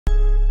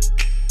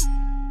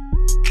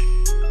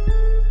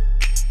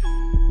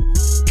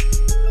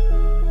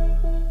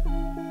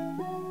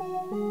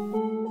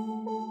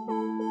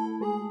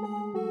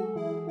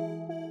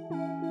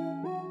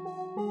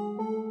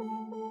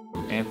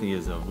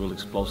real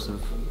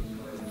explosive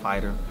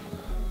fighter.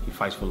 He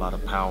fights with a lot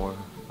of power,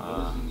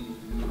 a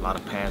lot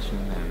of passion,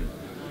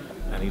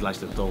 and he likes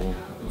to throw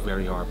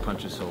very hard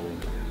punches. So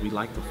we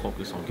like to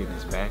focus on getting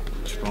his back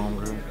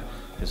stronger,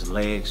 his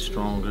legs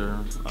stronger,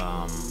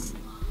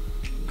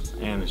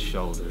 and his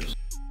shoulders.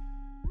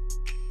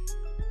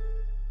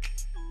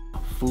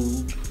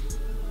 Food,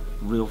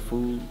 real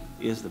food,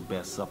 is the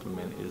best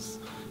supplement.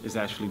 Is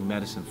actually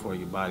medicine for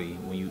your body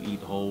when you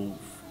eat whole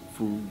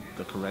food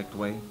the correct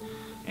way.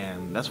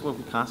 And that's what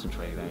we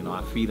concentrate on. You know,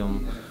 I feed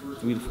them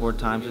 3 to 4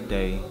 times a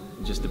day,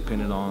 just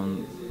depending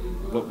on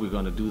what we're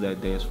going to do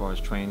that day as far as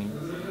training.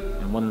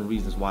 And one of the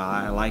reasons why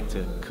I like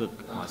to cook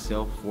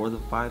myself for the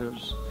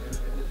fighters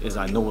is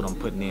I know what I'm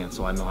putting in,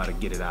 so I know how to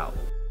get it out.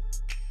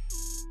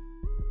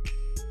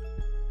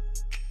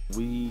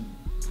 We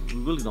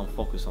really don't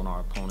focus on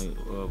our opponent.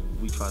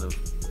 We try to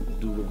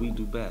do what we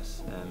do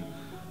best, and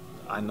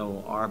I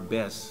know our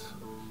best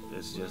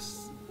is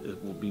just,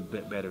 it will be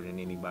better than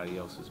anybody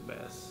else's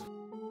best.